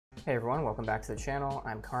Hey everyone, welcome back to the channel.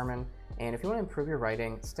 I'm Carmen, and if you want to improve your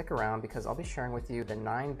writing, stick around because I'll be sharing with you the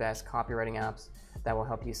 9 best copywriting apps that will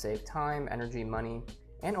help you save time, energy, money,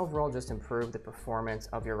 and overall just improve the performance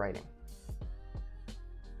of your writing.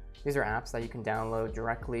 These are apps that you can download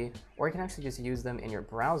directly, or you can actually just use them in your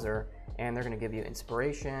browser, and they're going to give you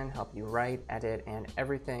inspiration, help you write, edit, and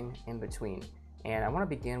everything in between. And I want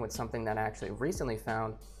to begin with something that I actually recently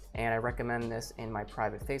found, and I recommend this in my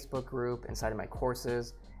private Facebook group, inside of my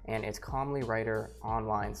courses, and it's Copywriting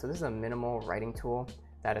Online. So this is a minimal writing tool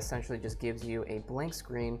that essentially just gives you a blank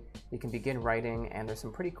screen. You can begin writing, and there's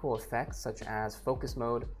some pretty cool effects such as focus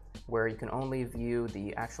mode, where you can only view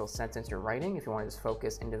the actual sentence you're writing if you want to just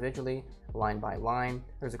focus individually, line by line.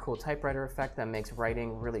 There's a cool typewriter effect that makes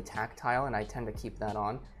writing really tactile, and I tend to keep that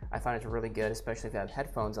on. I find it's really good, especially if you have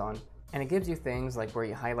headphones on. And it gives you things like where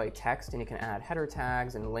you highlight text and you can add header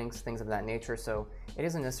tags and links, things of that nature. So it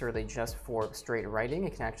isn't necessarily just for straight writing.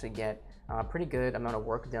 You can actually get a pretty good amount of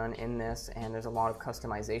work done in this, and there's a lot of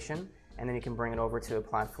customization. And then you can bring it over to a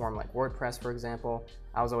platform like WordPress, for example.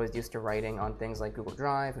 I was always used to writing on things like Google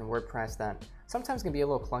Drive and WordPress that sometimes can be a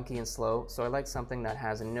little clunky and slow. So I like something that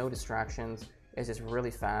has no distractions, is just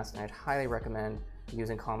really fast, and I'd highly recommend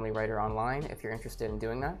using Copywriting Online if you're interested in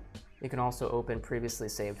doing that. You can also open previously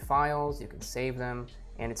saved files, you can save them,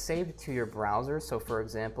 and it's saved to your browser. So for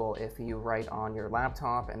example, if you write on your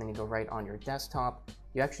laptop and then you go write on your desktop,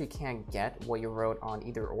 you actually can't get what you wrote on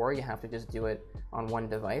either or. You have to just do it on one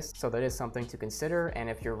device. So that is something to consider. And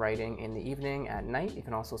if you're writing in the evening, at night, you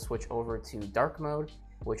can also switch over to dark mode,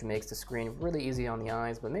 which makes the screen really easy on the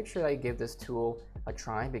eyes. But make sure that you give this tool a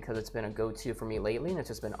try because it's been a go-to for me lately and it's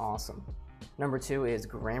just been awesome. Number 2 is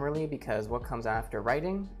Grammarly, because what comes after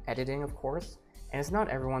writing? Editing, of course. And it's not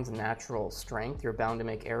everyone's natural strength. You're bound to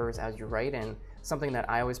make errors as you write, and something that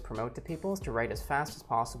I always promote to people is to write as fast as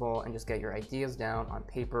possible and just get your ideas down on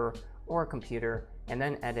paper or a computer and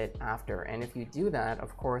then edit after. And if you do that,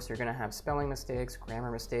 of course, you're going to have spelling mistakes,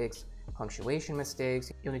 grammar mistakes, punctuation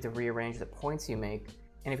mistakes. You'll need to rearrange the points you make.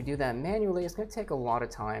 And if you do that manually, it's going to take a lot of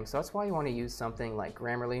time. So that's why you want to use something like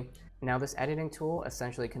Grammarly. Now, this editing tool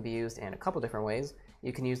essentially can be used in a couple different ways.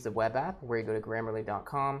 You can use the web app where you go to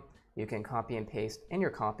grammarly.com. You can copy and paste in your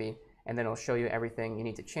copy, and then it'll show you everything you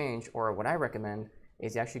need to change. Or what I recommend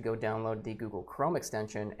is you actually go download the Google Chrome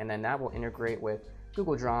extension, and then that will integrate with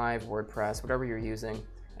Google Drive, WordPress, whatever you're using.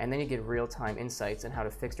 And then you get real-time insights on how to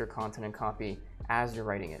fix your content and copy as you're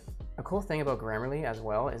writing it. A cool thing about Grammarly as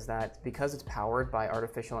well is that because it's powered by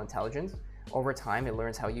artificial intelligence, over time it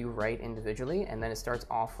learns how you write individually, and then it starts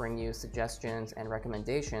offering you suggestions and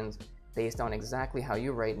recommendations based on exactly how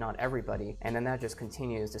you write, not everybody. And then that just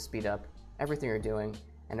continues to speed up everything you're doing.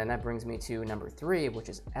 And then that brings me to number 3, which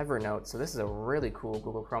is Evernote. So this is a really cool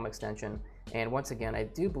Google Chrome extension. And once again, I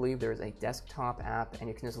do believe there's a desktop app and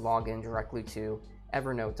you can just log in directly to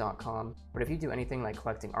evernote.com. But if you do anything like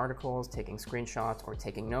collecting articles, taking screenshots, or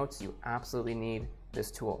taking notes, you absolutely need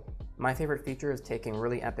this tool. My favorite feature is taking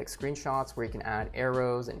really epic screenshots where you can add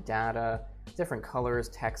arrows and data, different colors,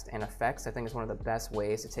 text, and effects. I think it's one of the best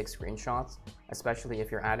ways to take screenshots, especially if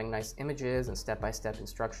you're adding nice images and step-by-step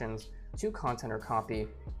instructions to content or copy,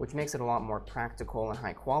 which makes it a lot more practical and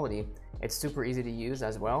high quality. It's super easy to use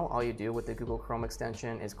as well. All you do with the Google Chrome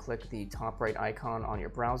extension is click the top right icon on your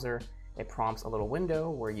browser. It prompts a little window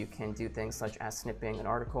where you can do things such as snipping an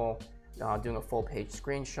article, doing a full page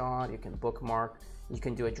screenshot, you can bookmark, you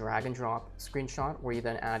can do a drag and drop screenshot where you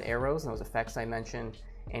then add arrows and those effects I mentioned,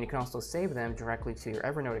 and you can also save them directly to your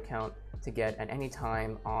Evernote account to get at any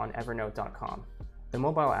time on evernote.com. The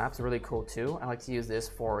mobile app's really cool too. I like to use this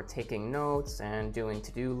for taking notes and doing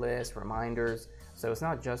to-do lists, reminders. So it's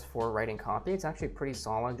not just for writing copy, it's actually pretty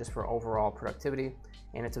solid just for overall productivity,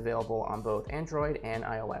 and it's available on both Android and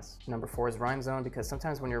iOS. Number 4 is RhymeZone, because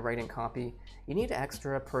sometimes when you're writing copy, you need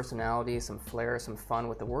extra personality, some flair, some fun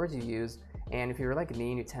with the words you use. And if you're like me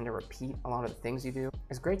and you tend to repeat a lot of the things you do,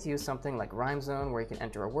 it's great to use something like RhymeZone where you can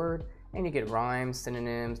enter a word and you get rhymes,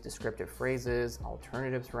 synonyms, descriptive phrases,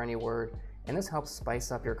 alternatives for any word, and this helps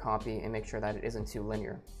spice up your copy and make sure that it isn't too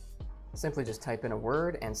linear. Simply just type in a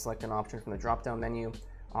word and select an option from the drop-down menu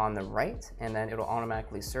on the right, and then it'll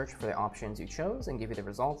automatically search for the options you chose and give you the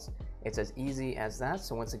results. It's as easy as that.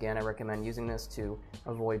 So once again, I recommend using this to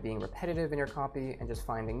avoid being repetitive in your copy and just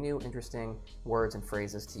finding new, interesting words and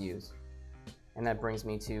phrases to use. And that brings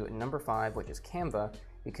me to number 5, which is Canva,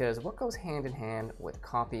 because what goes hand in hand with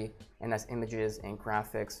copy, and that's images and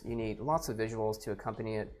graphics. You need lots of visuals to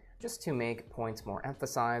accompany it, just to make points more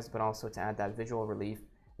emphasized, but also to add that visual relief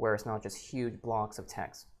where it's not just huge blocks of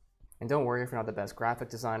text. And don't worry if you're not the best graphic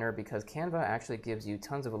designer, because Canva actually gives you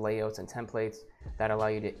tons of layouts and templates that allow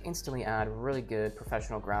you to instantly add really good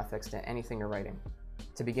professional graphics to anything you're writing.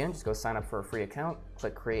 To begin, just go sign up for a free account,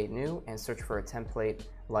 click Create New, and search for a template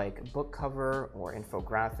like book cover or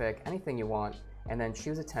infographic, anything you want, and then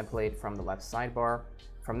choose a template from the left sidebar.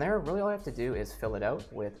 From there, really all you have to do is fill it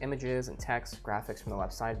out with images and text, graphics from the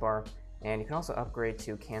left sidebar, and you can also upgrade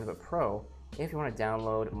to Canva Pro if you want to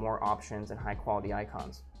download more options and high quality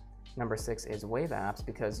icons. Number 6 is Wave Apps,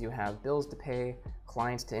 because you have bills to pay,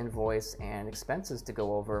 clients to invoice, and expenses to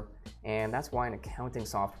go over, and that's why an accounting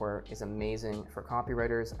software is amazing for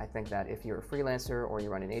copywriters. I think that if you're a freelancer or you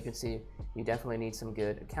run an agency, you definitely need some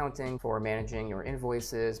good accounting for managing your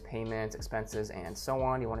invoices, payments, expenses, and so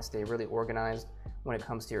on. You want to stay really organized when it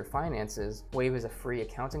comes to your finances. Wave is a free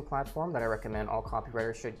accounting platform that I recommend all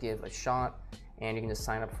copywriters should give a shot, and you can just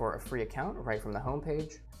sign up for a free account right from the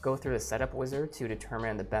homepage. Go through the setup wizard to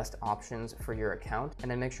determine the best options for your account, and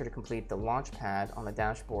then make sure to complete the launch pad on the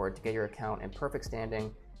dashboard to get your account in perfect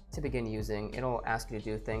standing to begin using. It'll ask you to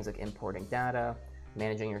do things like importing data,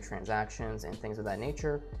 managing your transactions, and things of that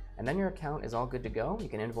nature. And then your account is all good to go. You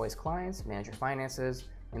can invoice clients, manage your finances,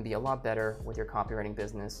 and be a lot better with your copywriting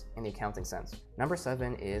business in the accounting sense. Number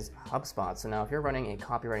 7 is HubSpot. So now if you're running a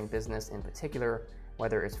copywriting business in particular,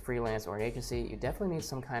 whether it's freelance or an agency, you definitely need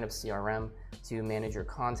some kind of CRM to manage your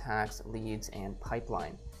contacts, leads, and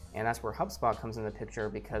pipeline. And that's where HubSpot comes in the picture,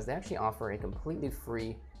 because they actually offer a completely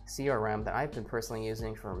free CRM that I've been personally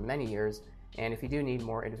using for many years. And if you do need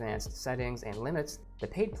more advanced settings and limits, the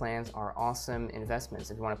paid plans are awesome investments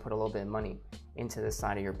if you want to put a little bit of money into this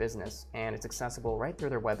side of your business. And it's accessible right through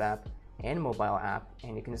their web app and mobile app.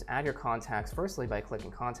 And you can just add your contacts firstly by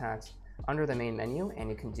clicking Contacts under the main menu,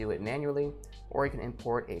 and you can do it manually, or you can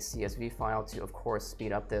import a CSV file to, of course,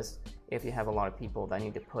 speed up this if you have a lot of people that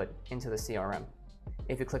need to put into the CRM.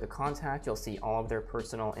 If you click a contact, you'll see all of their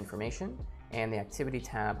personal information, and the activity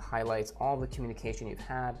tab highlights all the communication you've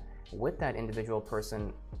had with that individual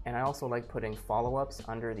person. And I also like putting follow-ups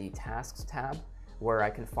under the tasks tab, where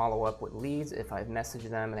I can follow up with leads if I've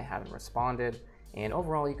messaged them and they haven't responded. And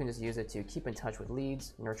overall, you can just use it to keep in touch with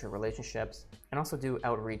leads, nurture relationships, and also do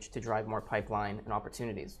outreach to drive more pipeline and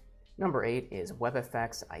opportunities. Number 8 is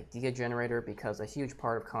WebFX Idea Generator, because a huge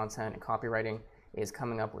part of content and copywriting is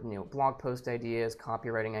coming up with new blog post ideas,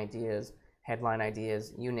 copywriting ideas, headline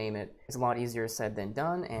ideas, you name it. It's a lot easier said than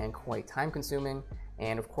done and quite time consuming.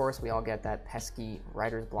 And of course, we all get that pesky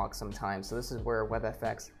writer's block sometimes. So this is where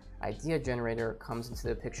WebFX Idea Generator comes into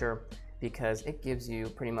the picture, because it gives you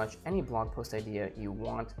pretty much any blog post idea you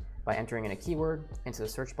want by entering in a keyword into the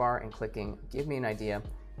search bar and clicking Give me an idea.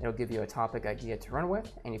 It'll give you a topic idea to run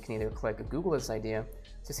with, and you can either click Google this idea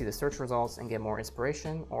to see the search results and get more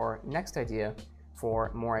inspiration, or next idea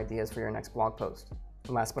for more ideas for your next blog post.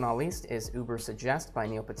 Last but not least is Ubersuggest by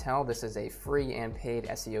Neil Patel. This is a free and paid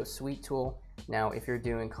SEO suite tool. Now, if you're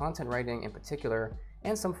doing content writing in particular,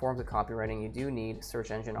 and some forms of copywriting, you do need search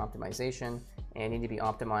engine optimization and need to be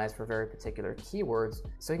optimized for very particular keywords,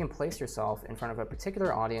 so you can place yourself in front of a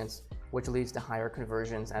particular audience, which leads to higher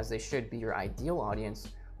conversions, as they should be your ideal audience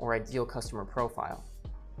or ideal customer profile.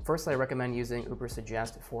 Firstly, I recommend using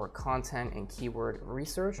Ubersuggest for content and keyword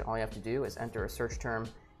research. All you have to do is enter a search term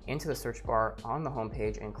into the search bar on the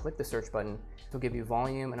homepage and click the search button. It'll give you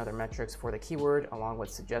volume and other metrics for the keyword, along with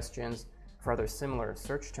suggestions for other similar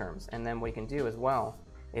search terms. And then what you can do as well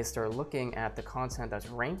is start looking at the content that's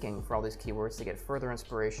ranking for all these keywords to get further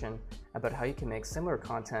inspiration about how you can make similar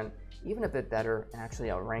content even a bit better and actually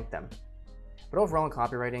outrank them. But overall in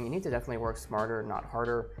copywriting, you need to definitely work smarter, not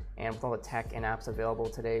harder. And with all the tech and apps available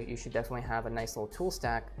today, you should definitely have a nice little tool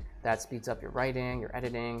stack that speeds up your writing, your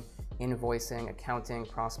editing, invoicing, accounting,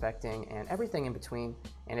 prospecting, and everything in between.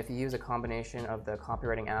 And if you use a combination of the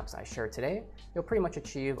copywriting apps I shared today, you'll pretty much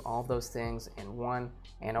achieve all of those things in one.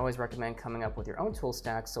 And I always recommend coming up with your own tool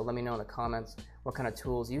stack. So let me know in the comments what kind of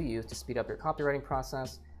tools you use to speed up your copywriting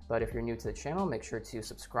process. But if you're new to the channel, make sure to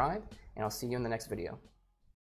subscribe, and I'll see you in the next video.